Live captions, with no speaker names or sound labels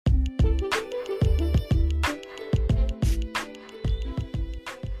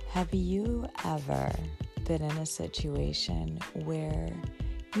Have you ever been in a situation where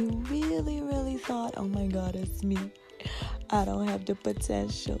you really thought, oh my God, it's me. I don't have the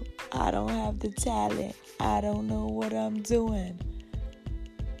potential. I don't have the talent. I don't know what I'm doing.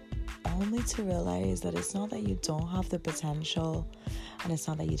 Only to realize that it's not that you don't have the potential and it's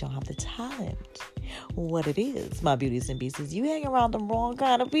not that you don't have the talent. What it is, my beauties and beasts, is you hang around the wrong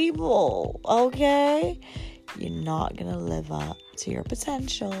kind of people, okay? You're not going to live up to your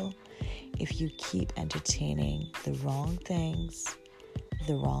potential if you keep entertaining the wrong things,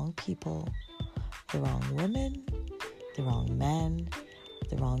 the wrong people, the wrong women, the wrong men,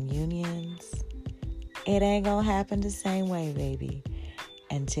 the wrong unions. It ain't gonna happen the same way, baby.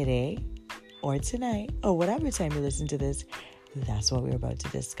 And today, or tonight, or whatever time you listen to this, that's what we're about to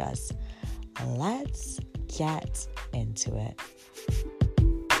discuss. Let's get into it.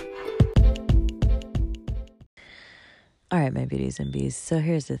 All right, my beauties and beasts. So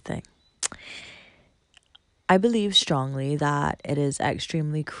here's the thing. I believe strongly that it is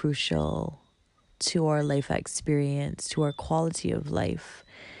extremely crucial to our life experience, to our quality of life,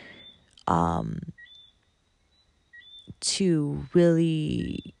 to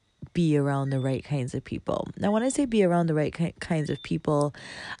really be around the right kinds of people. Now, when I say be around the right kinds of people,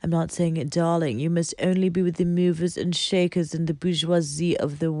 I'm not saying, darling, you must only be with the movers and shakers and the bourgeoisie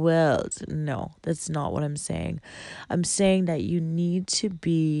of the world. No, that's not what I'm saying. I'm saying that you need to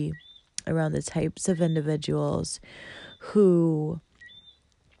be around the types of individuals who,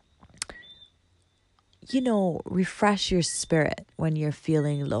 refresh your spirit when you're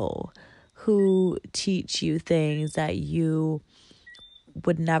feeling low, who teach you things that you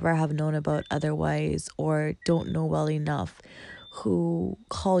would never have known about otherwise or don't know well enough, who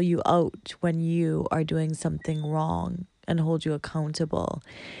call you out when you are doing something wrong and hold you accountable.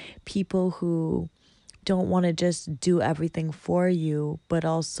 People who don't want to just do everything for you, but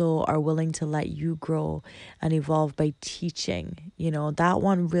also are willing to let you grow and evolve by teaching. That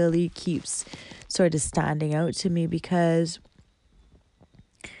one really keeps sort of standing out to me because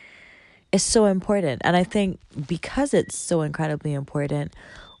it's so important. And I think because it's so incredibly important,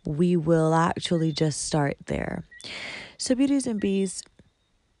 we will actually just start there. So beauties and bees,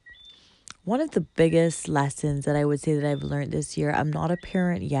 one of the biggest lessons that I would say that I've learned this year, I'm not a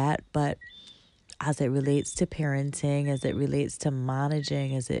parent yet, but as it relates to parenting, as it relates to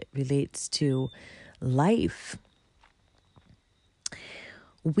managing, as it relates to life,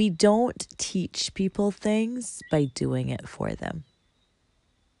 we don't teach people things by doing it for them.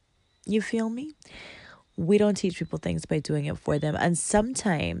 You feel me? We don't teach people things by doing it for them. And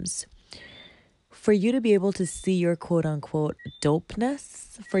sometimes for you to be able to see your quote unquote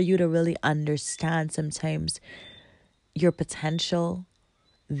dopeness, for you to really understand sometimes your potential,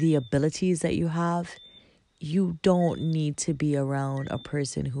 the abilities that you have, you don't need to be around a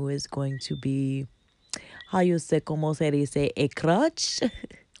person who is going to be, how you say, como se dice, a crutch,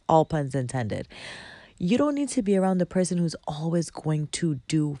 all puns intended. You don't need to be around the person who's always going to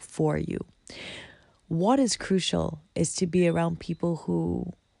do for you. What is crucial is to be around people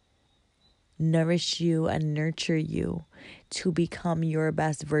who nourish you and nurture you to become your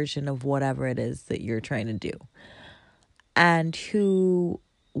best version of whatever it is that you're trying to do, and who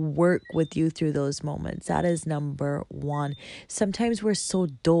work with you through those moments. That is number one. Sometimes we're so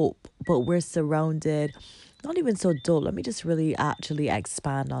dope, but we're surrounded, not even so dope. Let me just really actually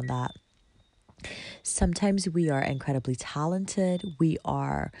expand on that. Sometimes we are incredibly talented. We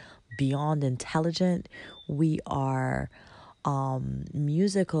are beyond intelligent. We are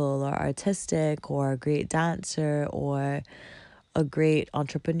musical or artistic or a great dancer or a great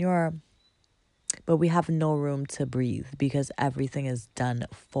entrepreneur. But we have no room to breathe because everything is done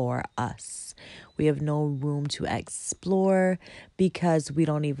for us. We have no room to explore because we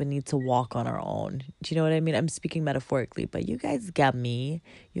don't even need to walk on our own. Do you know what I mean? I'm speaking metaphorically, but you guys get me.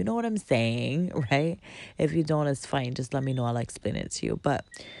 You know what I'm saying, right? If you don't, it's fine. Just let me know. I'll explain it to you. But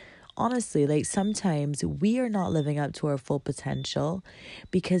honestly, sometimes we are not living up to our full potential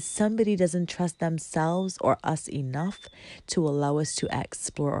because somebody doesn't trust themselves or us enough to allow us to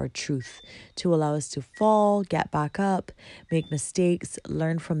explore our truth, to allow us to fall, get back up, make mistakes,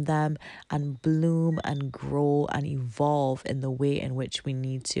 learn from them, and bloom and grow and evolve in the way in which we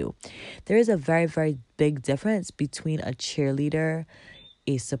need to. There is a very, very big difference between a cheerleader,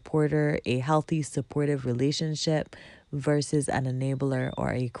 a supporter, a healthy, supportive relationship versus an enabler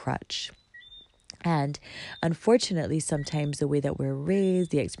or a crutch. And unfortunately, sometimes the way that we're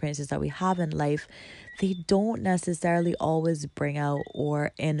raised, the experiences that we have in life, they don't necessarily always bring out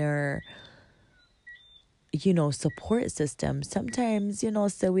our inner, support system. Sometimes,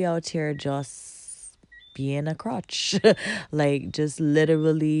 say we out here just being a crotch, like just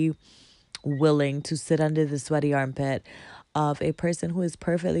literally willing to sit under the sweaty armpit of a person who is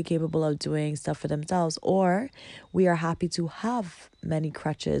perfectly capable of doing stuff for themselves, or we are happy to have many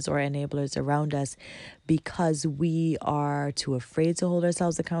crutches or enablers around us because we are too afraid to hold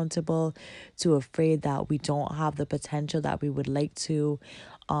ourselves accountable, too afraid that we don't have the potential that we would like to,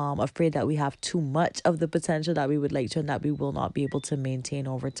 afraid that we have too much of the potential that we would like to and that we will not be able to maintain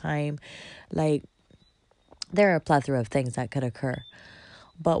over time. Like, there are a plethora of things that could occur.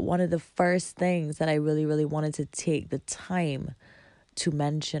 But one of the first things that I really, really wanted to take the time to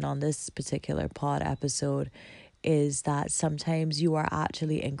mention on this particular pod episode is that sometimes you are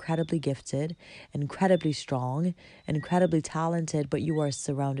actually incredibly gifted, incredibly strong, incredibly talented, but you are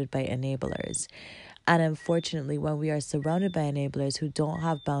surrounded by enablers. And unfortunately, when we are surrounded by enablers who don't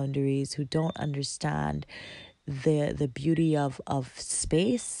have boundaries, who don't understand the beauty of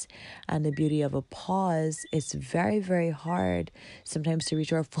space and the beauty of a pause, it's very, very hard sometimes to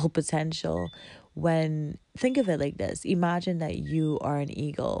reach our full potential. When, think of it like this, imagine that you are an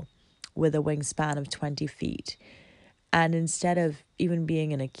eagle with a wingspan of 20 feet, and instead of even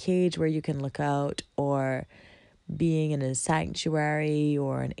being in a cage where you can look out, or being in a sanctuary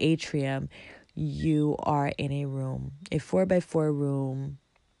or an atrium, you are in a room, a 4x4 room,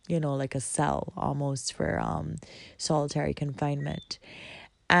 like a cell almost for solitary confinement.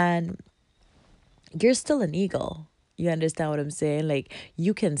 And you're still an eagle. You understand what I'm saying? Like,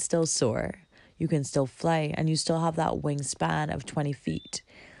 you can still soar, you can still fly, and you still have that wingspan of 20 feet.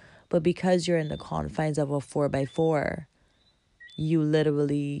 But because you're in the confines of a 4x4, you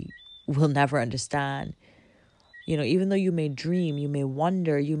literally will never understand. Even though you may dream, you may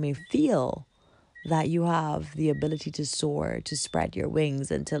wonder, you may feel that you have the ability to soar, to spread your wings,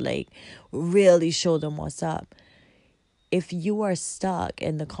 and to like really show them what's up. If you are stuck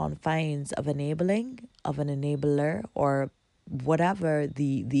in the confines of enabling, of an enabler, or whatever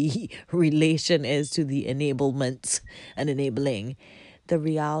the relation is to the enablement and enabling, the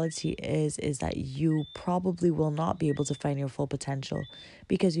reality is that you probably will not be able to find your full potential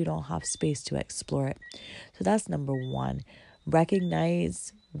because you don't have space to explore it. So that's number one.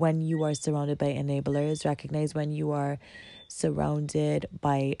 Recognize when you are surrounded by enablers. Recognize when you are surrounded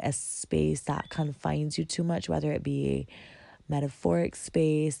by a space that confines you too much, whether it be a metaphoric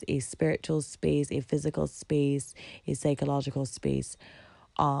space, a spiritual space, a physical space, a psychological space.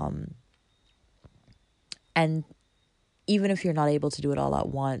 And even if you're not able to do it all at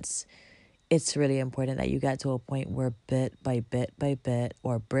once, it's really important that you get to a point where bit by bit by bit,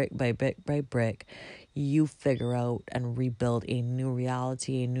 or brick by brick by brick, you figure out and rebuild a new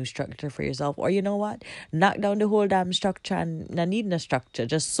reality, a new structure for yourself. Or you know what? Knock down the whole damn structure and not need a structure,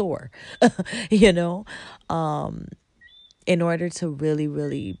 just soar, you know, in order to really,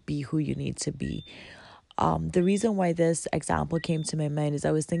 really be who you need to be. The reason why this example came to my mind is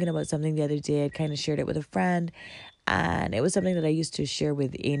I was thinking about something the other day. I kind of shared it with a friend, and it was something that I used to share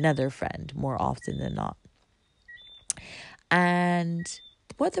with another friend more often than not. And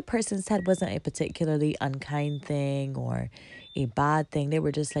what the person said wasn't a particularly unkind thing or a bad thing. They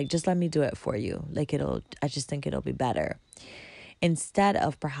were just like, just let me do it for you. Like, I just think it'll be better. Instead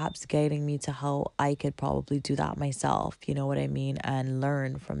of perhaps guiding me to how I could probably do that myself, you know what I mean, and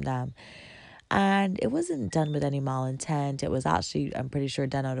learn from them. And it wasn't done with any malintent. It was actually, I'm pretty sure,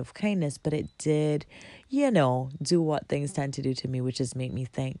 done out of kindness, but it did, do what things tend to do to me, which is make me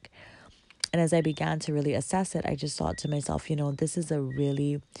think. And as I began to really assess it, I just thought to myself, this is a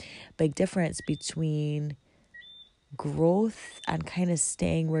really big difference between growth and kind of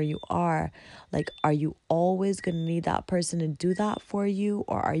staying where you are. Like, are you always going to need that person to do that for you,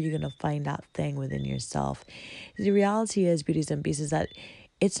 or are you going to find that thing within yourself? The reality is, beauties and beasts, is that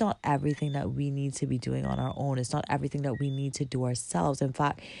it's not everything that we need to be doing on our own. It's not everything that we need to do ourselves. In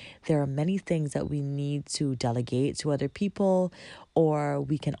fact, there are many things that we need to delegate to other people, or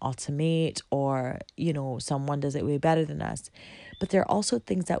we can automate, or, someone does it way better than us. But there are also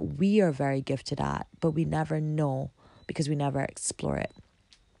things that we are very gifted at, but we never know because we never explore it.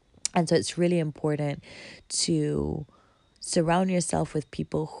 And so it's really important to surround yourself with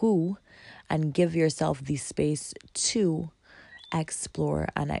people who, and give yourself the space to explore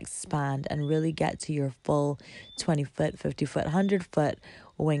and expand and really get to your full 20 foot, 50 foot, 100 foot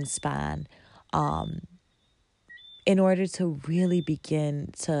wingspan, in order to really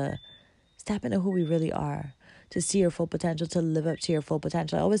begin to step into who we really are, to see your full potential, to live up to your full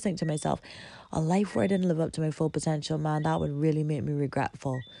potential. I always think to myself, a life where I didn't live up to my full potential, man, that would really make me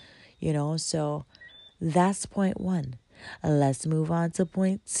regretful, So that's point one. Let's move on to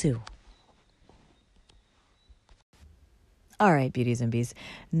point two. All right, beauties and bees.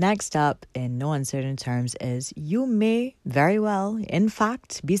 Next up, in no uncertain terms, is you may very well, in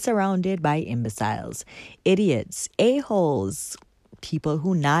fact, be surrounded by imbeciles, idiots, a-holes, people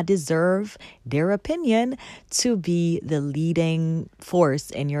who not deserve their opinion to be the leading force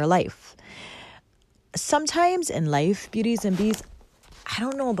in your life. Sometimes in life, beauties and bees, I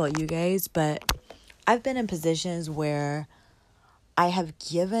don't know about you guys, but I've been in positions where I have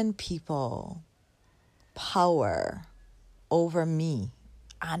given people power over me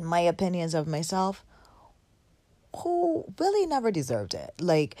and my opinions of myself who really never deserved it.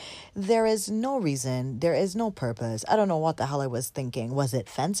 Like, there is no reason, there is no purpose. I don't know what the hell I was thinking. Was it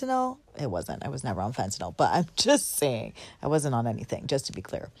fentanyl? It wasn't. I was never on fentanyl, but I'm just saying I wasn't on anything, just to be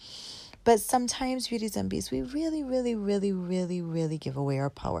clear. But sometimes, beauties and beasts, we really, really, really, really, really give away our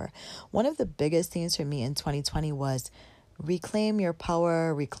power. One of the biggest things for me in 2020 was reclaim your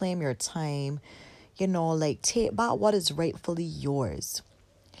power, reclaim your time, like take back what is rightfully yours.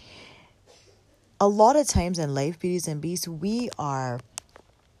 A lot of times in life, beauties and beasts, we are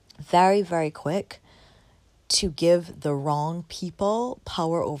very, very quick to give the wrong people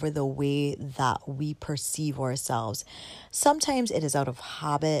power over the way that we perceive ourselves. Sometimes it is out of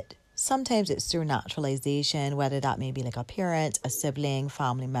habit. Sometimes it's through naturalization, whether that may be like a parent, a sibling,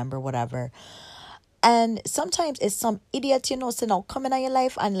 family member, whatever. And sometimes it's some idiot, so now coming in your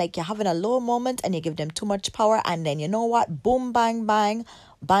life and like you're having a low moment and you give them too much power. And then you know what? Boom, bang, bang,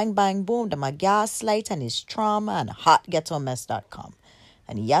 bang, bang, boom. Them a gaslight and it's trauma and hotgetoamess.com.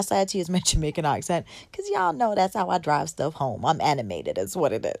 And yes, I had to use my Jamaican accent because y'all know that's how I drive stuff home. I'm animated, is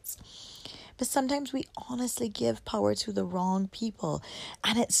what it is. But sometimes we honestly give power to the wrong people.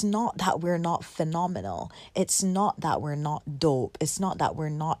 And it's not that we're not phenomenal. It's not that we're not dope. It's not that we're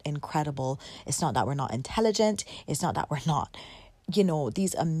not incredible. It's not that we're not intelligent. It's not that we're not,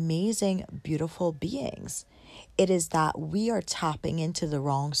 these amazing, beautiful beings. It is that we are tapping into the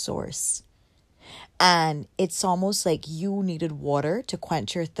wrong source. And it's almost like you needed water to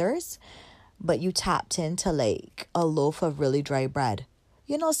quench your thirst, but you tapped into like a loaf of really dry bread.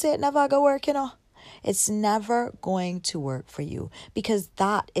 Say it never gonna work, It's never going to work for you because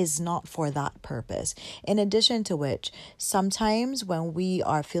that is not for that purpose. In addition to which, sometimes when we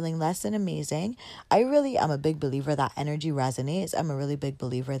are feeling less than amazing, I really am a big believer that energy resonates. I'm a really big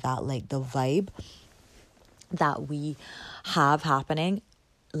believer that like the vibe that we have happening,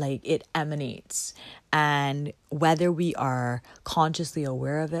 like it emanates, and whether we are consciously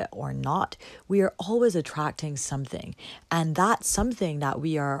aware of it or not, we are always attracting something. And that something that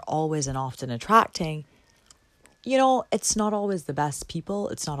we are always and often attracting, it's not always the best people.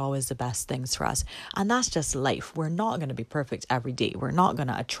 It's not always the best things for us. And that's just life. We're not going to be perfect every day. We're not going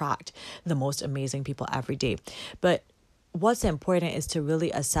to attract the most amazing people every day. But what's important is to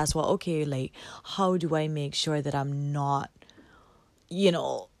really assess, well, okay, like, how do I make sure that I'm not,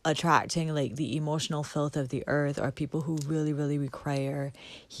 attracting like the emotional filth of the earth, or people who really, really require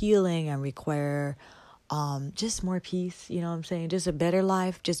healing and require just more peace, what I'm saying? Just a better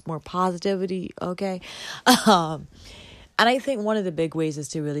life, just more positivity, okay? And I think one of the big ways is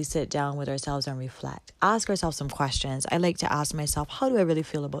to really sit down with ourselves and reflect. Ask ourselves some questions. I like to ask myself, how do I really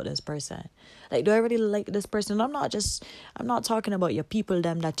feel about this person? Like, do I really like this person? I'm not talking about your people,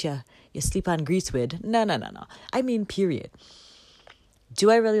 them that you sleep and grease with. No. I mean, period. Do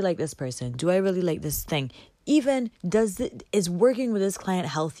I really like this person? Do I really like this thing? Even is working with this client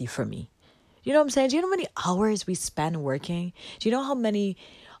healthy for me? You know what I'm saying? Do you know how many hours we spend working? Do you know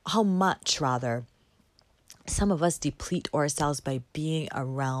how much some of us deplete ourselves by being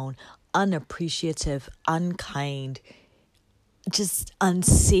around unappreciative, unkind, just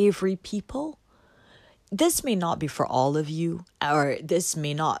unsavory people? This may not be for all of you, or this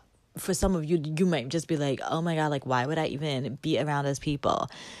may not. For some of you, you might just be like, oh my God, like, why would I even be around those people?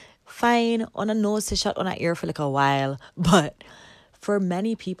 Fine, on a nose to shut on an ear for like a while. But for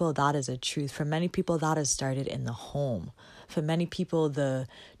many people, that is a truth. For many people, that has started in the home. For many people, the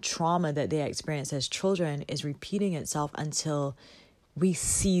trauma that they experience as children is repeating itself until we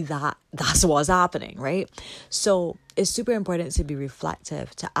see that that's what's happening, right? So it's super important to be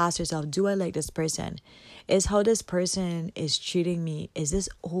reflective, to ask yourself, do I like this person? Is how this person is treating me, is this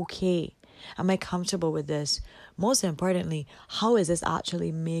okay? Am I comfortable with this? Most importantly, how is this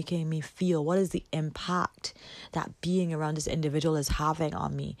actually making me feel? What is the impact that being around this individual is having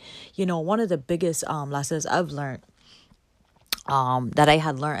on me? One of the biggest lessons I've learned, that I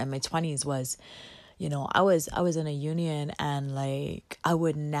had learned in my 20s was, I was in a union and like I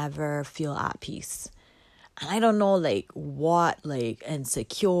would never feel at peace. And I don't know like what like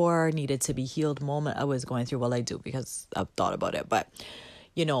insecure needed to be healed moment I was going through. Well, I do, because I've thought about it. But,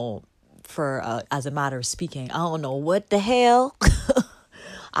 for as a matter of speaking. I don't know what the hell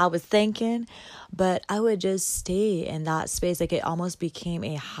I was thinking, but I would just stay in that space. Like it almost became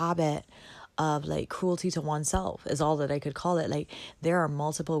a habit of like cruelty to oneself is all that I could call it. Like there are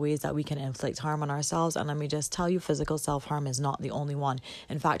multiple ways that we can inflict harm on ourselves. And let me just tell you, physical self-harm is not the only one.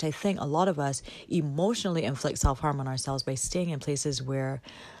 In fact, I think a lot of us emotionally inflict self-harm on ourselves by staying in places where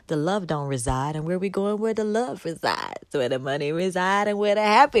the love don't reside, and where we going where the love resides, where the money reside and where the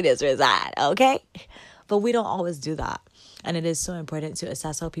happiness reside. Okay. But we don't always do that. And it is so important to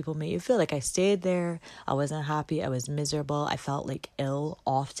assess how people make you feel. Like I stayed there. I wasn't happy. I was miserable. I felt like ill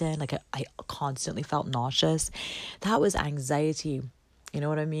often. Like I constantly felt nauseous. That was anxiety. You know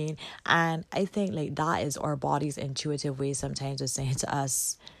what I mean? And I think like that is our body's intuitive way sometimes of saying to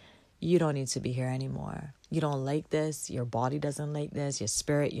us, you don't need to be here anymore. You don't like this. Your body doesn't like this. Your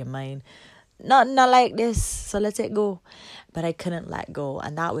spirit, your mind, not like this. So let it go. But I couldn't let go.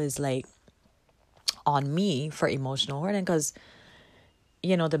 And that was like on me for emotional hurting, because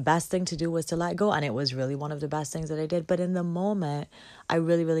you know the best thing to do was to let go, and it was really one of the best things that I did. But in the moment I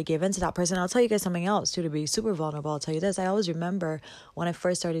really gave in to that person. I'll tell you guys something else too, to be super vulnerable. I'll tell you this. I always remember when I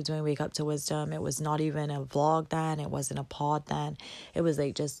first started doing Wake Up to Wisdom, it was not even a vlog then, it wasn't a pod then, it was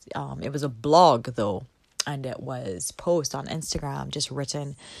like just it was a blog though, and it was post on Instagram, just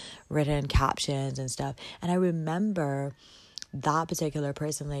written captions and stuff. And I remember that particular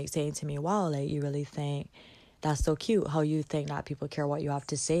person like saying to me, wow, like you really think that's so cute how you think that people care what you have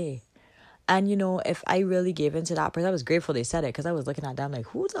to say. And you know, if I really gave into that person, I was grateful they said it, because I was looking at them like,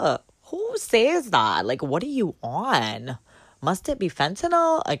 who says that? Like, what are you on? Must it be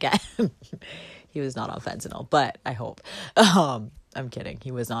fentanyl again? He was not on fentanyl, but I hope. I'm kidding.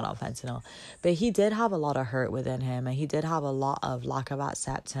 He was not on fentanyl. But he did have a lot of hurt within him, and he did have a lot of lack of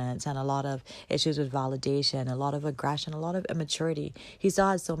acceptance and a lot of issues with validation, a lot of aggression, a lot of immaturity. He still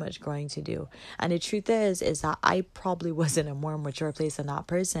had so much growing to do. And the truth is that I probably was in a more mature place than that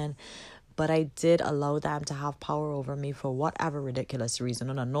person, but I did allow them to have power over me for whatever ridiculous reason.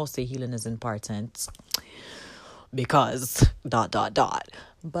 And I know say healing is important because ... But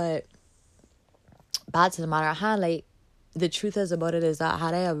back to the matter at hand, like, the truth is about it is that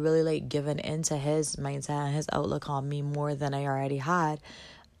had I have really like given into his mindset and his outlook on me more than I already had,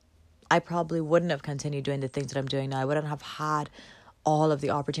 I probably wouldn't have continued doing the things that I'm doing now. I wouldn't have had all of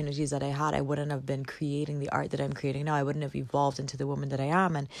the opportunities that I had. I wouldn't have been creating the art that I'm creating now. I wouldn't have evolved into the woman that I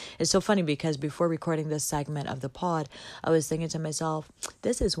am. And it's so funny because before recording this segment of the pod, I was thinking to myself,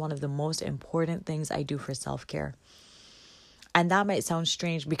 this is one of the most important things I do for self-care. And that might sound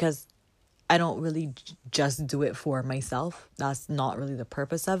strange because I don't really just do it for myself. That's not really the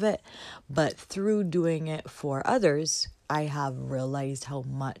purpose of it. But through doing it for others, I have realized how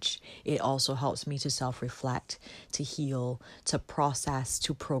much it also helps me to self-reflect, to heal, to process,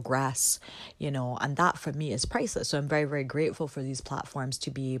 to progress, you know, and that for me is priceless. So I'm very grateful for these platforms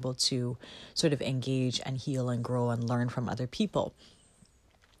to be able to sort of engage and heal and grow and learn from other people.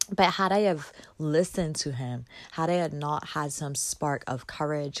 But had I have listened to him, had I had not had some spark of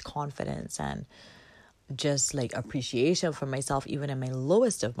courage, confidence, and just like appreciation for myself, even in my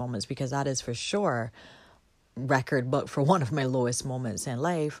lowest of moments, because that is for sure record book for one of my lowest moments in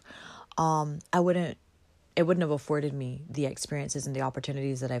life, it wouldn't have afforded me the experiences and the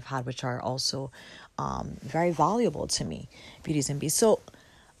opportunities that I've had, which are also very valuable to me, beauties and beasts. So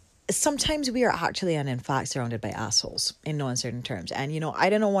sometimes we are actually and in fact surrounded by assholes in no uncertain terms. And, you know, I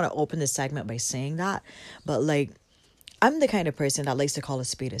didn't want to open this segment by saying that, but like, I'm the kind of person that likes to call a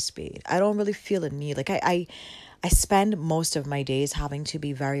spade a spade. I don't really feel a need. Like I spend most of my days having to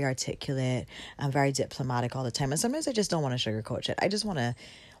be very articulate and very diplomatic all the time. And sometimes I just don't want to sugarcoat it. I just want to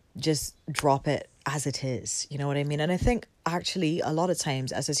just drop it as it is. You know what I mean? And I think actually a lot of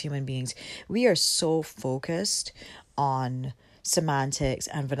times as human beings, we are so focused on semantics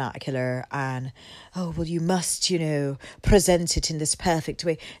and vernacular and, oh, well, you must, you know, present it in this perfect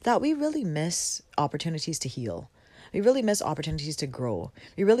way, that we really miss opportunities to heal. We really miss opportunities to grow.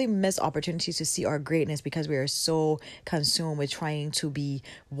 We really miss opportunities to see our greatness because we are so consumed with trying to be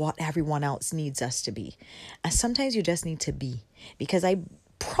what everyone else needs us to be. And sometimes you just need to be, because I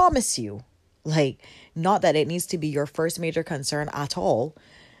promise you, like, not that it needs to be your first major concern at all,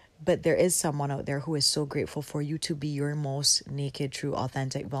 but there is someone out there who is so grateful for you to be your most naked, true,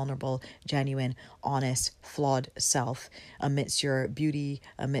 authentic, vulnerable, genuine, honest, flawed self amidst your beauty,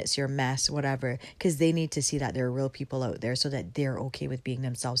 amidst your mess, whatever, because they need to see that there are real people out there so that they're okay with being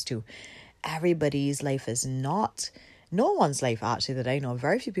themselves too. Everybody's life is not, no one's life actually that I know,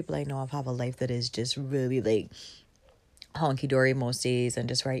 very few people I know of have a life that is just really like honky dory most days and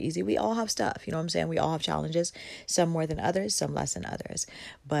just very easy. We all have stuff, you know what I'm saying? We all have challenges, some more than others, some less than others.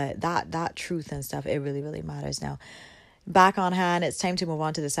 But that truth and stuff, it really, really matters. Now, back on hand, it's time to move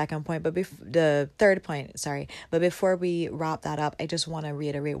on to the second point, but the third point, sorry. But before we wrap that up, I just want to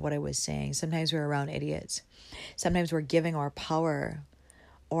reiterate what I was saying. Sometimes we're around idiots. Sometimes we're giving our power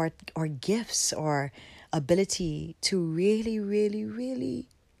or gifts or ability to really, really, really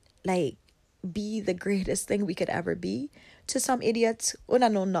like be the greatest thing we could ever be to some idiots who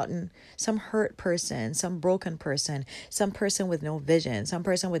don't know nothing, some hurt person, some broken person, some person with no vision, some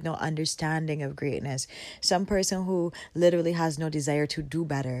person with no understanding of greatness, some person who literally has no desire to do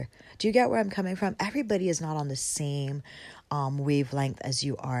better. Do you get where I'm coming from? Everybody is not on the same wavelength as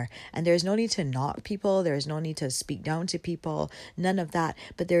you are, and there's no need to knock people, there's no need to speak down to people, none of that.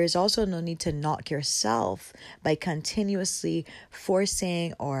 But there is also no need to knock yourself by continuously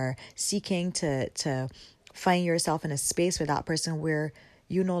forcing or seeking to find yourself in a space with that person where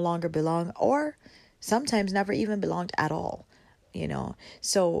you no longer belong, or sometimes never even belonged at all, you know.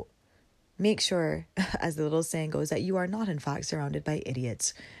 So make sure, as the little saying goes, that you are not in fact surrounded by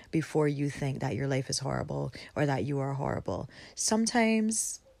idiots before you think that your life is horrible or that you are horrible.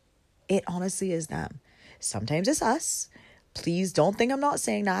 Sometimes it honestly is them. Sometimes it's us. Please don't think I'm not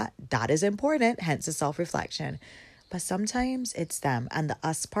saying that. That is important, hence the self-reflection. But sometimes it's them. And the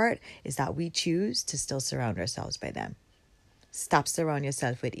us part is that we choose to still surround ourselves by them. Stop surrounding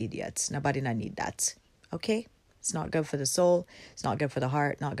yourself with idiots. Nobody not need that. Okay? It's not good for the soul. It's not good for the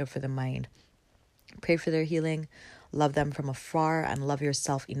heart. Not good for the mind. Pray for their healing. Love them from afar and love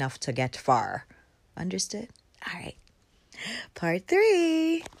yourself enough to get far. Understood? All right. Part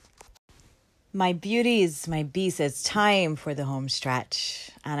 3. My beauties, my beasts, it's time for the home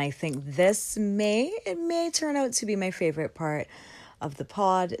stretch. And I think this may turn out to be my favorite part of the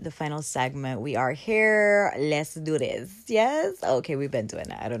pod, the final segment. We are here. Let's do this. Yes? Okay, we've been doing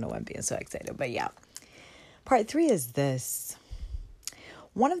that. I don't know why I'm being so excited, but yeah. Part 3 is this.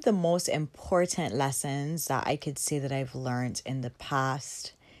 One of the most important lessons that I could say that I've learned in the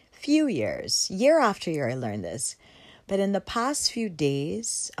past few years, year after year I learned this, but in the past few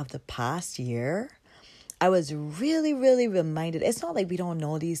days of the past year, I was really, really reminded. It's not like we don't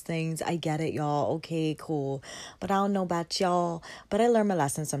know these things. I get it, y'all. Okay, cool. But I don't know about y'all. But I learn my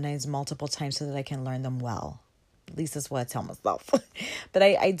lessons sometimes multiple times so that I can learn them well. At least that's what I tell myself. But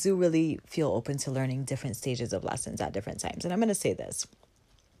I do really feel open to learning different stages of lessons at different times. And I'm going to say this.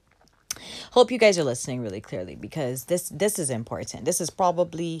 Hope you guys are listening really clearly, because this is important. This is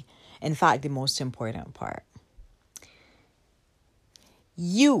probably, in fact, the most important part.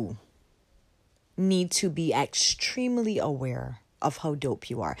 You need to be extremely aware of how dope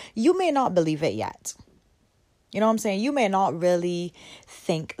you are. You may not believe it yet. You know what I'm saying? You may not really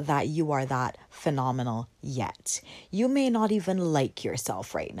think that you are that phenomenal yet. You may not even like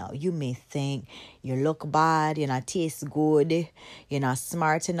yourself right now. You may think you look bad, you're not taste good, you're not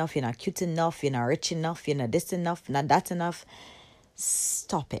smart enough, you're not cute enough, you're not rich enough, you're not this enough, not that enough.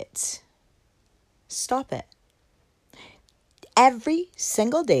 Stop it. Stop it. Every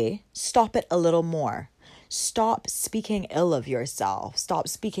single day, stop it a little more. Stop speaking ill of yourself. Stop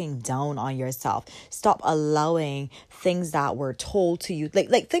speaking down on yourself. Stop allowing things that were told to you.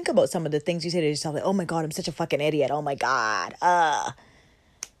 Like think about some of the things you say to yourself. Like, oh my God, I'm such a fucking idiot. Oh my God.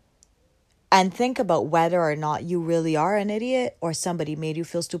 And think about whether or not you really are an idiot or somebody made you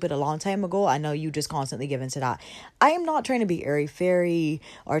feel stupid a long time ago. I know you just constantly give into that. I am not trying to be airy-fairy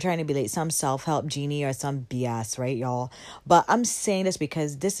or trying to be like some self-help genie or some BS, right, y'all? But I'm saying this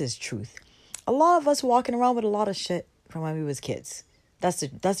because this is truth. A lot of us walking around with a lot of shit from when we was kids. That's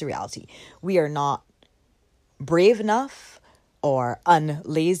the reality. We are not brave enough or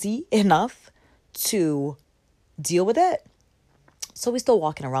unlazy enough to deal with it. So we still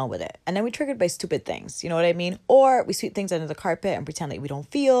walking around with it. And then we triggered by stupid things. You know what I mean? Or we sweep things under the carpet and pretend like we don't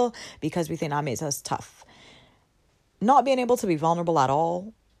feel because we think that makes us tough. Not being able to be vulnerable at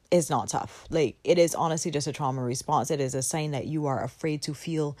all is not tough. Like, it is honestly just a trauma response. It is a sign that you are afraid to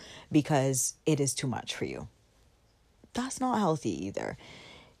feel because it is too much for you. That's not healthy either.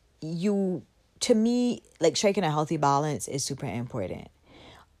 To me, like, striking a healthy balance is super important.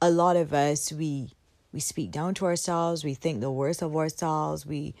 A lot of us, we speak down to ourselves. We think the worst of ourselves.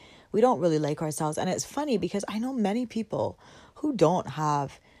 We don't really like ourselves. And it's funny because I know many people who don't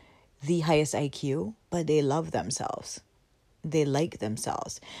have the highest IQ, but they love themselves. They like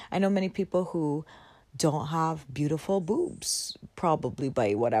themselves. I know many people who don't have beautiful boobs, probably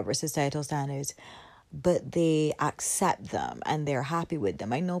by whatever societal standards, but they accept them and they're happy with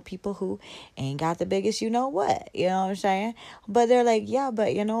them. I know people who ain't got the biggest, you know what I'm saying? But they're like, yeah,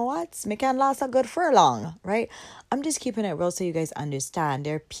 but you know what? Me can last a good furlong, right? I'm just keeping it real so you guys understand.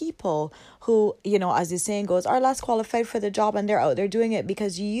 There are people who, as the saying goes, are less qualified for the job, and they're out there doing it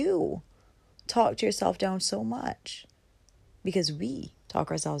because you talked yourself down so much. Because we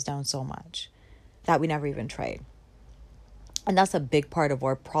talk ourselves down so much that we never even tried. And that's a big part of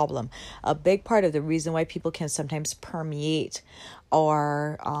our problem. A big part of the reason why people can sometimes permeate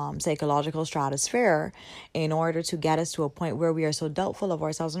our psychological stratosphere in order to get us to a point where we are so doubtful of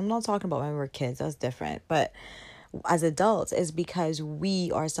ourselves. And I'm not talking about when we were kids, that's different. But as adults, is because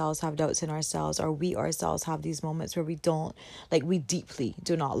we ourselves have doubts in ourselves, or we ourselves have these moments where we deeply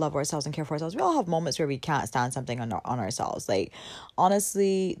do not love ourselves and care for ourselves. We all have moments where we can't stand something on ourselves. Like,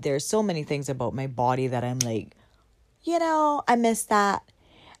 honestly, there's so many things about my body that I'm like, I miss that,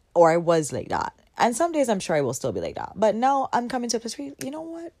 or I was like that. And some days I'm sure I will still be like that. But now I'm coming to a place where, you know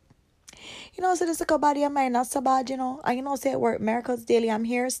what? So this little body of mine, not so bad, I say it work miracles daily. I'm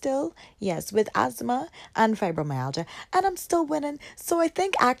here still, yes, with asthma and fibromyalgia, and I'm still winning. So I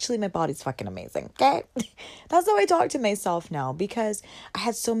think actually my body's fucking amazing, okay? That's how I talk to myself now, because I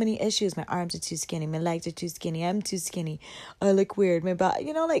had so many issues. My arms are too skinny, my legs are too skinny, I'm too skinny, I look weird, my body,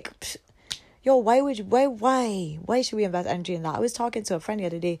 yo, why should we invest energy in that? I was talking to a friend the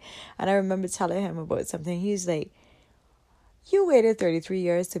other day, and I remember telling him about something. He's like, you waited 33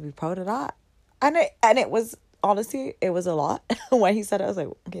 years to be proud of that. And it was, honestly, it was a lot. When he said it, I was like,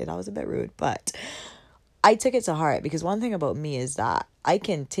 okay, that was a bit rude. But I took it to heart, because one thing about me is that I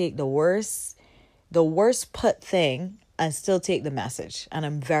can take the worst put thing and still take the message. And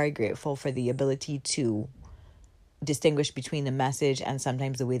I'm very grateful for the ability to distinguish between the message and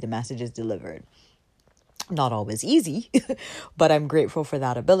sometimes the way the message is delivered. Not always easy, but I'm grateful for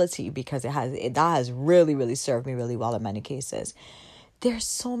that ability, because that has really, really served me really well in many cases. There's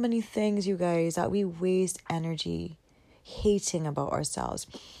so many things, you guys, that we waste energy hating about ourselves.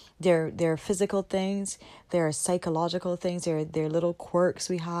 They're physical things, they're psychological things, they're little quirks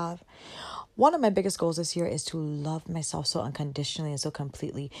we have. One of my biggest goals this year is to love myself so unconditionally and so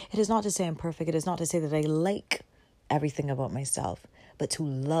completely. It is not to say I'm perfect. It is not to say that I like everything about myself, but to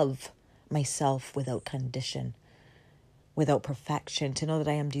love myself without condition, without perfection, to know that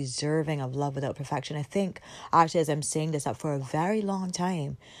I am deserving of love without perfection. I think, actually, as I'm saying this, that for a very long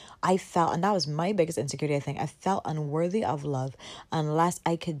time, I felt, and that was my biggest insecurity, I felt unworthy of love unless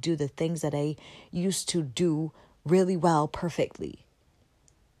I could do the things that I used to do really well, perfectly.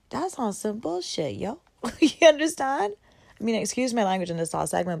 That's on some bullshit, yo. You understand? I mean, excuse my language in this last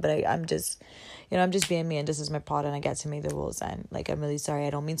segment, but I'm just, I'm just being me, and this is my pod, and I get to make the rules. And I'm really sorry.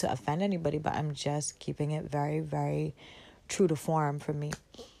 I don't mean to offend anybody, but I'm just keeping it very, very true to form for me.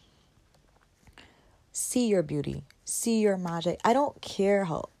 See your beauty. See your magic. I don't care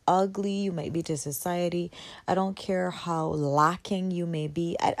how ugly you might be to society. I don't care how lacking you may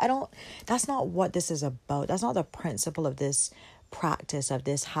be. I don't, that's not what this is about. That's not the principle of this practice, of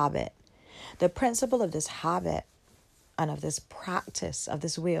this habit. The principle of this habit and of this practice, of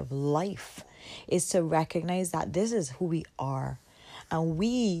this way of life, is to recognize that this is who we are. And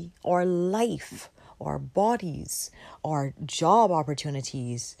we, our life, our bodies, our job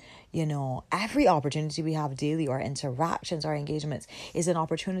opportunities, every opportunity we have daily, our interactions, our engagements, is an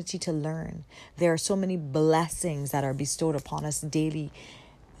opportunity to learn. There are so many blessings that are bestowed upon us daily.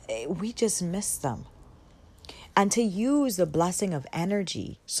 We just miss them. And to use the blessing of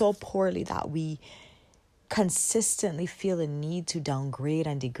energy so poorly that we consistently feel a need to downgrade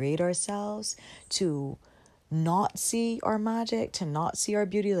and degrade ourselves, to not see our magic, to not see our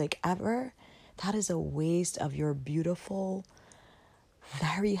beauty like ever, that is a waste of your beautiful,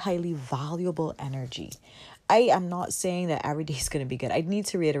 very highly valuable energy. I am not saying that every day is going to be good. I need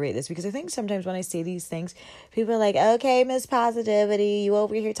to reiterate this, because I think sometimes when I say these things, people are like, okay, Miss Positivity, you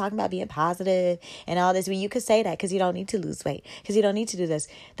over here talking about being positive and all this. Well, you could say that because you don't need to lose weight, because you don't need to do this.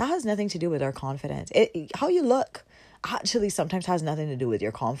 That has nothing to do with our confidence. How you look actually sometimes has nothing to do with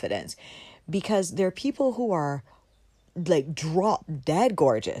your confidence, because there are people who are like drop dead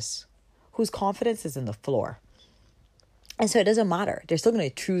gorgeous, whose confidence is in the floor. And so it doesn't matter. They're still going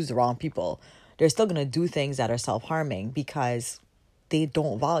to choose the wrong people. They're still going to do things that are self-harming because they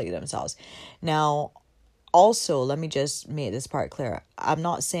don't value themselves. Now, also, let me just make this part clear. I'm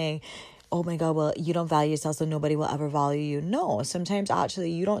not saying, oh my God, well, you don't value yourself, so nobody will ever value you. No, sometimes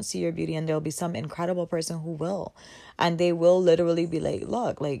actually you don't see your beauty, and there'll be some incredible person who will. And they will literally be like,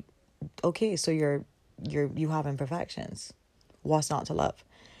 look, like, okay, so you have imperfections. What's not to love?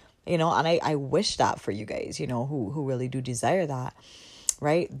 And I wish that for you guys, who really do desire that.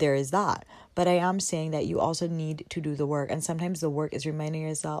 right? There is that. But I am saying that you also need to do the work. And sometimes the work is reminding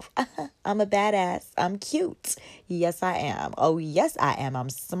yourself, I'm a badass. I'm cute. Yes, I am. Oh, yes, I am. I'm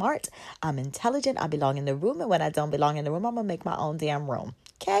smart. I'm intelligent. I belong in the room. And when I don't belong in the room, I'm going to make my own damn room.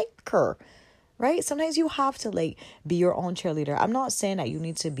 Okay? Kerr. Right? Sometimes you have to like be your own cheerleader. I'm not saying that you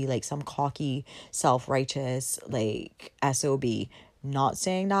need to be like some cocky, self-righteous, like SOB. Not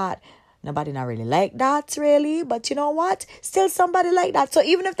saying that. Nobody not really like that, really. But you know what? Still somebody like that. So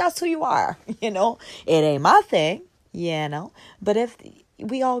even if that's who you are, it ain't my thing, But if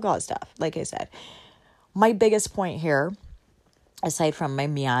we all got stuff, like I said, my biggest point here, aside from my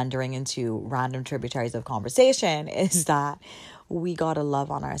meandering into random tributaries of conversation, is that we gotta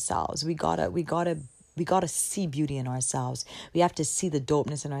love on ourselves. We gotta see beauty in ourselves. We have to see the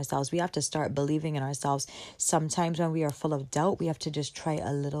dopeness in ourselves. We have to start believing in ourselves. Sometimes when we are full of doubt, we have to just try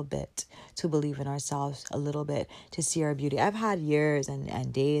a little bit to believe in ourselves, a little bit to see our beauty. I've had years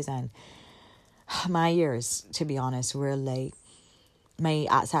and days, and my years, to be honest, were like my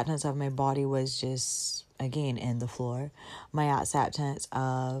acceptance of my body was just, again, in the floor. My acceptance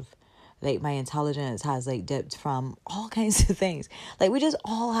of like my intelligence has like dipped from all kinds of things. Like we just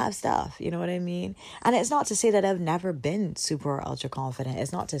all have stuff, you know what I mean? And it's not to say that I've never been super ultra confident.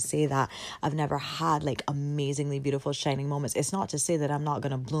 It's not to say that I've never had like amazingly beautiful shining moments. It's not to say that I'm not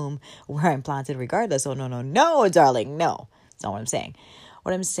going to bloom where I'm planted regardless. Oh, no, darling. No, that's not what I'm saying.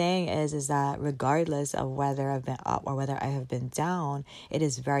 What I'm saying is that regardless of whether I've been up or whether I have been down, it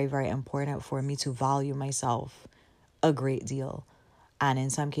is very, very important for me to value myself a great deal. And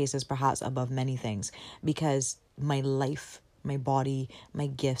in some cases, perhaps above many things, because my life, my body, my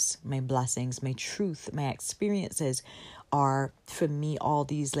gifts, my blessings, my truth, my experiences are, for me, all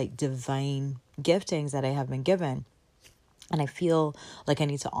these like divine giftings that I have been given. And I feel like I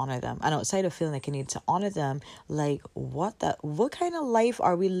need to honor them. And outside of feeling like I need to honor them, like what kind of life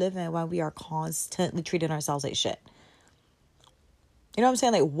are we living when we are constantly treating ourselves like shit? You know what I'm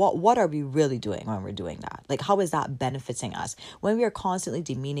saying? Like, what are we really doing when we're doing that? Like, how is that benefiting us? When we are constantly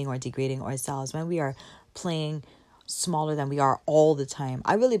demeaning or degrading ourselves, when we are playing smaller than we are all the time,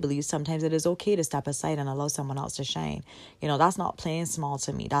 I really believe sometimes it is okay to step aside and allow someone else to shine. That's not playing small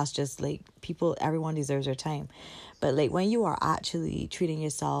to me. That's just like everyone deserves their time. But like when you are actually treating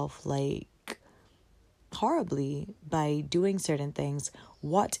yourself like horribly by doing certain things,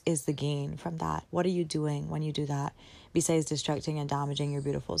 what is the gain from that? What are you doing when you do that besides distracting and damaging your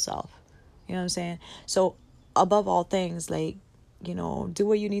beautiful self? You know what I'm saying? So above all things, like, do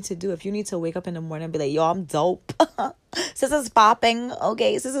what you need to do. If you need to wake up in the morning and be like, yo, I'm dope. Sis is popping.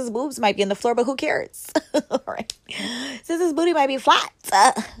 Okay, sis's boobs might be on the floor, but who cares? All right. Sis's booty might be flat.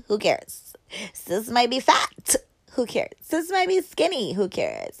 Who cares? Sis might be fat. Who cares? Sis might be skinny. Who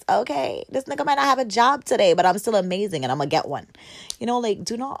cares? Okay. This nigga might not have a job today, but I'm still amazing and I'm gonna get one.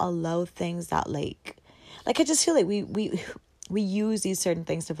 Do not allow things that like I just feel like we use these certain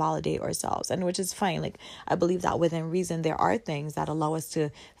things to validate ourselves, and which is fine. Like I believe that within reason, there are things that allow us to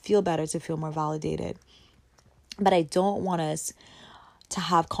feel better, to feel more validated. But I don't want us to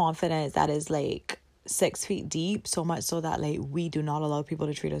have confidence that is like 6 feet deep, so much so that like we do not allow people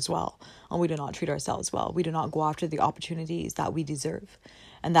to treat us well, and we do not treat ourselves well. We do not go after the opportunities that we deserve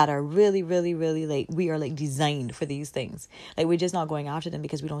and that are really, really, really like we are like designed for these things. Like we're just not going after them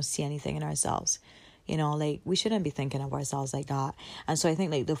because we don't see anything in ourselves. Like we shouldn't be thinking of ourselves like that. And so I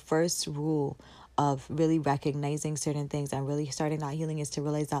think like the first rule of really recognizing certain things and really starting that healing is to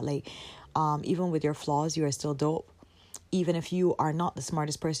realize that like even with your flaws, you are still dope. Even if you are not the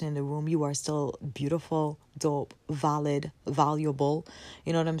smartest person in the room, you are still beautiful, dope, valid, valuable.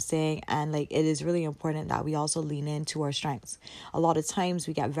 You know what I'm saying? And like, it is really important that we also lean into our strengths. A lot of times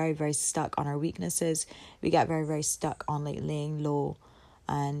we get very, very stuck on our weaknesses. We get very, very stuck on like laying low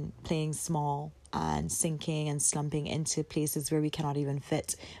and playing small and sinking and slumping into places where we cannot even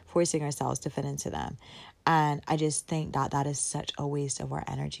fit, forcing ourselves to fit into them. And I just think that that is such a waste of our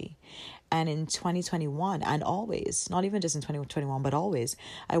energy. And in 2021, and always, not even just in 2021, but always,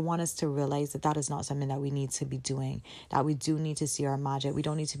 I want us to realize that that is not something that we need to be doing, that we do need to see our magic. We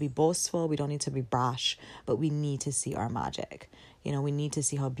don't need to be boastful. We don't need to be brash, but we need to see our magic. We need to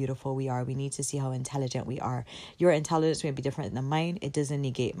see how beautiful we are. We need to see how intelligent we are. Your intelligence may be different than mine. It doesn't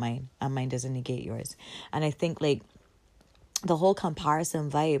negate mine, and mine doesn't negate yours. And I think like the whole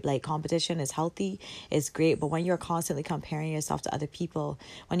comparison vibe, like competition is healthy, is great, but when you're constantly comparing yourself to other people,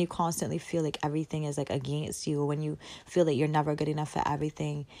 when you constantly feel like everything is like against you, when you feel that you're never good enough for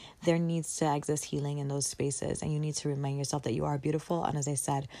everything, there needs to exist healing in those spaces, and you need to remind yourself that you are beautiful. And as I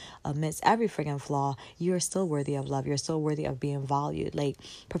said, amidst every friggin' flaw, you are still worthy of love. You're still worthy of being valued. Like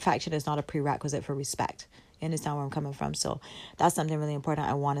perfection is not a prerequisite for respect. You understand where I'm coming from? So that's something really important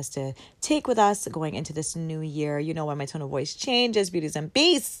I want us to take with us going into this new year. You know, when my tone of voice changes, beauties and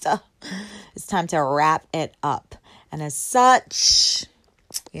beasts, it's time to wrap it up. And as such,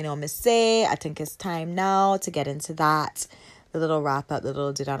 you know, Miss Say, I think it's time now to get into that. The little wrap up, the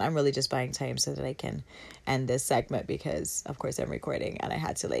little do down. I'm really just buying time so that I can end this segment because, of course, I'm recording and I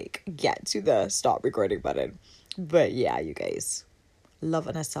had to get to the stop recording button. But yeah, you guys, love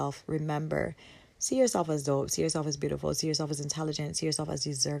on yourself. Remember, see yourself as dope. See yourself as beautiful. See yourself as intelligent. See yourself as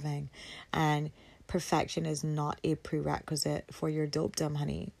deserving. And perfection is not a prerequisite for your dopedom,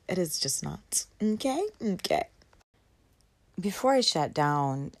 honey. It is just not. Okay? Okay. Before I shut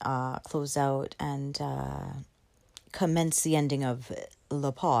down, close out, and commence the ending of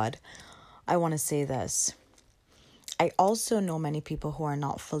the pod, I want to say this. I also know many people who are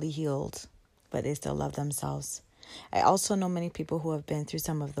not fully healed, but they still love themselves. I also know many people who have been through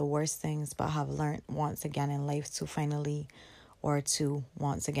some of the worst things, but have learned once again in life to finally, or to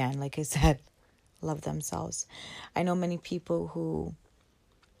once again, like I said, love themselves. I know many people who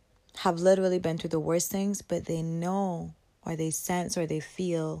have literally been through the worst things, but they know, or they sense, or they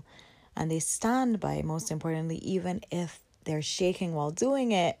feel, and they stand by, most importantly, even if they're shaking while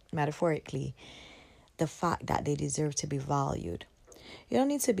doing it, metaphorically, the fact that they deserve to be valued. You don't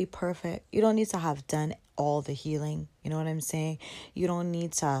need to be perfect. You don't need to have done all the healing. You know what I'm saying? You don't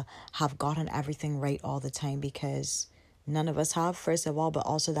need to have gotten everything right all the time, because none of us have, first of all, but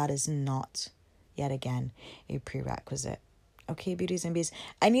also that is not, yet again, a prerequisite. Okay, beauties and beasts.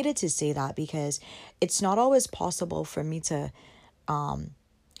 I needed to say that because it's not always possible for me to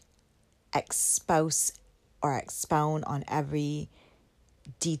espouse or expound on every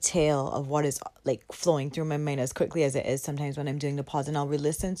detail of what is flowing through my mind as quickly as it is sometimes when I'm doing the pause, and I'll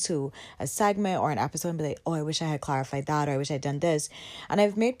re-listen to a segment or an episode and be like, oh, I wish I had clarified that, or I wish I'd done this. And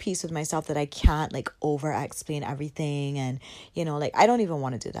I've made peace with myself that I can't over explain everything, and I don't even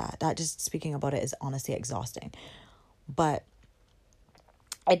want to do that. That, just speaking about it, is honestly exhausting. But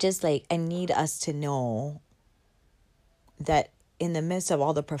I just I need us to know that in the midst of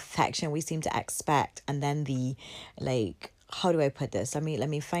all the perfection we seem to expect, and then the how do I put this? Let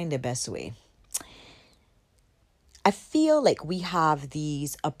me find the best way. I feel like we have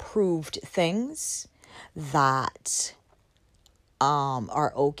these approved things that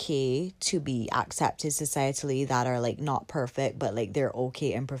are okay to be accepted societally, that are not perfect, but they're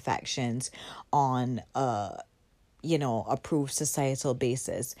okay imperfections on approved societal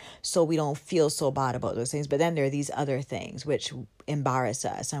basis, so we don't feel so bad about those things. But then there are these other things which embarrass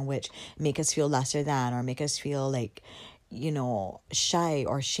us and which make us feel lesser than, or make us feel shy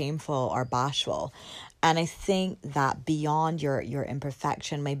or shameful or bashful. And I think that beyond your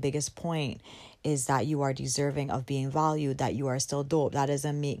imperfection, my biggest point is that you are deserving of being valued, that you are still dope. That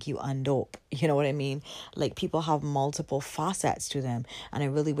doesn't make you undope. You know what I mean? People have multiple facets to them. And I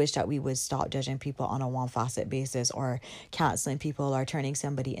really wish that we would stop judging people on a one facet basis, or canceling people, or turning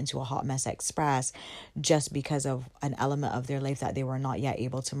somebody into a hot mess express just because of an element of their life that they were not yet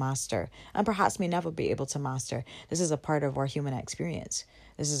able to master, and perhaps may never be able to master. This is a part of our human experience.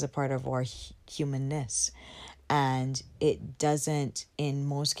 This is a part of our humanness. And it doesn't, in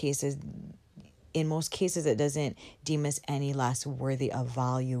most cases, it doesn't deem us any less worthy of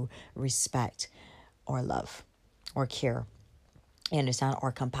value, respect, or love, or care. You understand?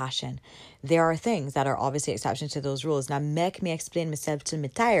 Or compassion. There are things that are obviously exceptions to those rules. Now, make me explain myself till me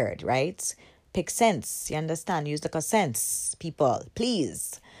tired, right? Pick sense. You understand? Use sense, people,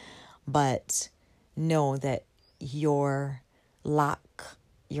 please. But know that your lack,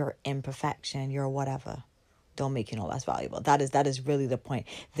 your imperfection, your whatever, don't make you no less valuable. That is really the point.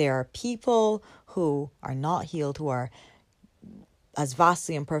 There are people who are not healed, who are as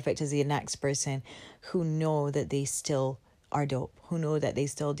vastly imperfect as the next person, who know that they still are dope, who know that they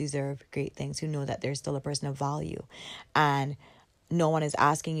still deserve great things, who know that they're still a person of value. And no one is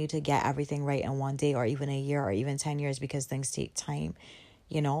asking you to get everything right in one day, or even a year, or even 10 years, because things take time.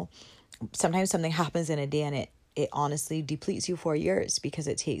 Sometimes something happens in a day and it honestly depletes you for years because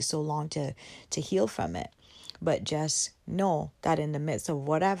it takes so long to heal from it. But just know that in the midst of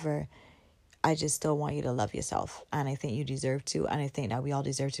whatever, I just still want you to love yourself. And I think you deserve to. And I think that we all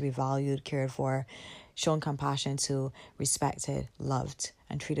deserve to be valued, cared for, shown compassion to, respected, loved,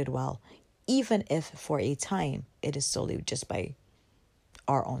 and treated well. Even if for a time it is solely just by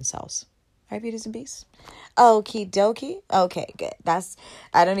our own selves. All right, beauties and beasts? Okie dokie. Okay, good.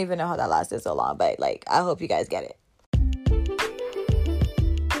 I don't even know how that lasted so long, but I hope you guys get it.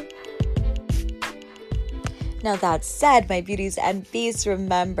 Now that said, my beauties and beasts,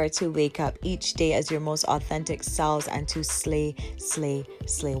 remember to wake up each day as your most authentic selves and to slay,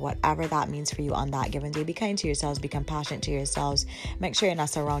 whatever that means for you on that given day. Be kind to yourselves, be compassionate to yourselves. Make sure you're not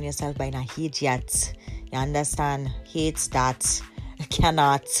surround yourself by not hate yet. You understand? Hates that.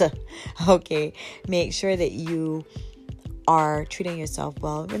 Cannot. Okay. Make sure that you are treating yourself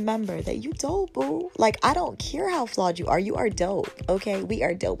well. Remember that you dope, boo. Like, I don't care how flawed you are dope. Okay, we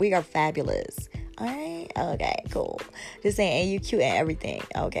are dope. We are fabulous. All right, okay, cool. Just saying, and you cute and everything.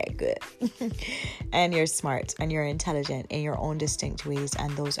 Okay, good. And you're smart and you're intelligent in your own distinct ways,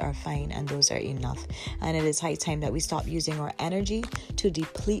 and those are fine and those are enough. And it is high time that we stop using our energy to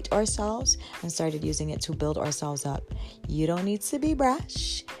deplete ourselves and started using it to build ourselves up. You don't need to be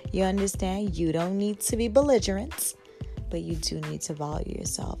brash. You understand? You don't need to be belligerent. But you do need to value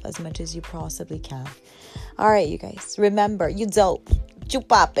yourself as much as you possibly can. All right, you guys. Remember, you dope. You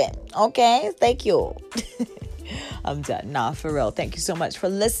poppin'. Okay? Thank you. I'm done. Nah, for real. Thank you so much for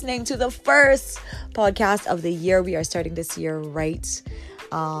listening to the first podcast of the year. We are starting this year right.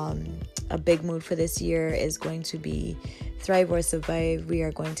 A big mood for this year is going to be thrive or survive. We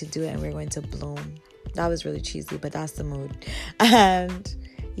are going to do it and we're going to bloom. That was really cheesy, but that's the mood. And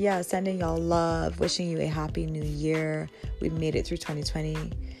yeah, sending y'all love, wishing you a happy new year. We've made it through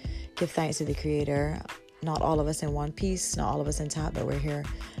 2020. Give thanks to the Creator. Not all of us in one piece, not all of us intact, but we're here.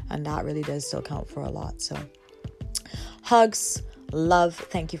 And that really does still count for a lot. So hugs, love.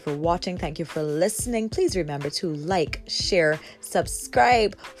 Thank you for watching. Thank you for listening. Please remember to like, share,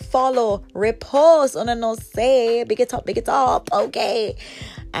 subscribe, follow, repost. On a no say, big it up. Okay.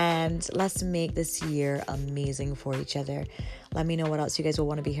 And let's make this year amazing for each other. Let me know what else you guys will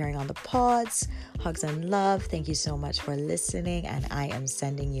want to be hearing on the pods. Hugs and love. Thank you so much for listening. And I am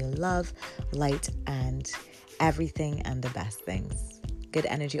sending you love, light, and everything and the best things. Good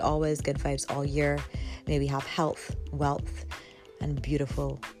energy always, good vibes all year. May we have health, wealth, and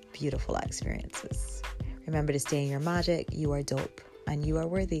beautiful, beautiful experiences. Remember to stay in your magic. You are dope and you are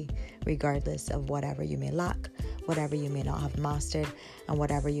worthy, regardless of whatever you may lack, whatever you may not have mastered, and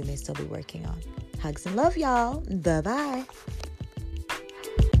whatever you may still be working on. Hugs and love, y'all. Bye-bye.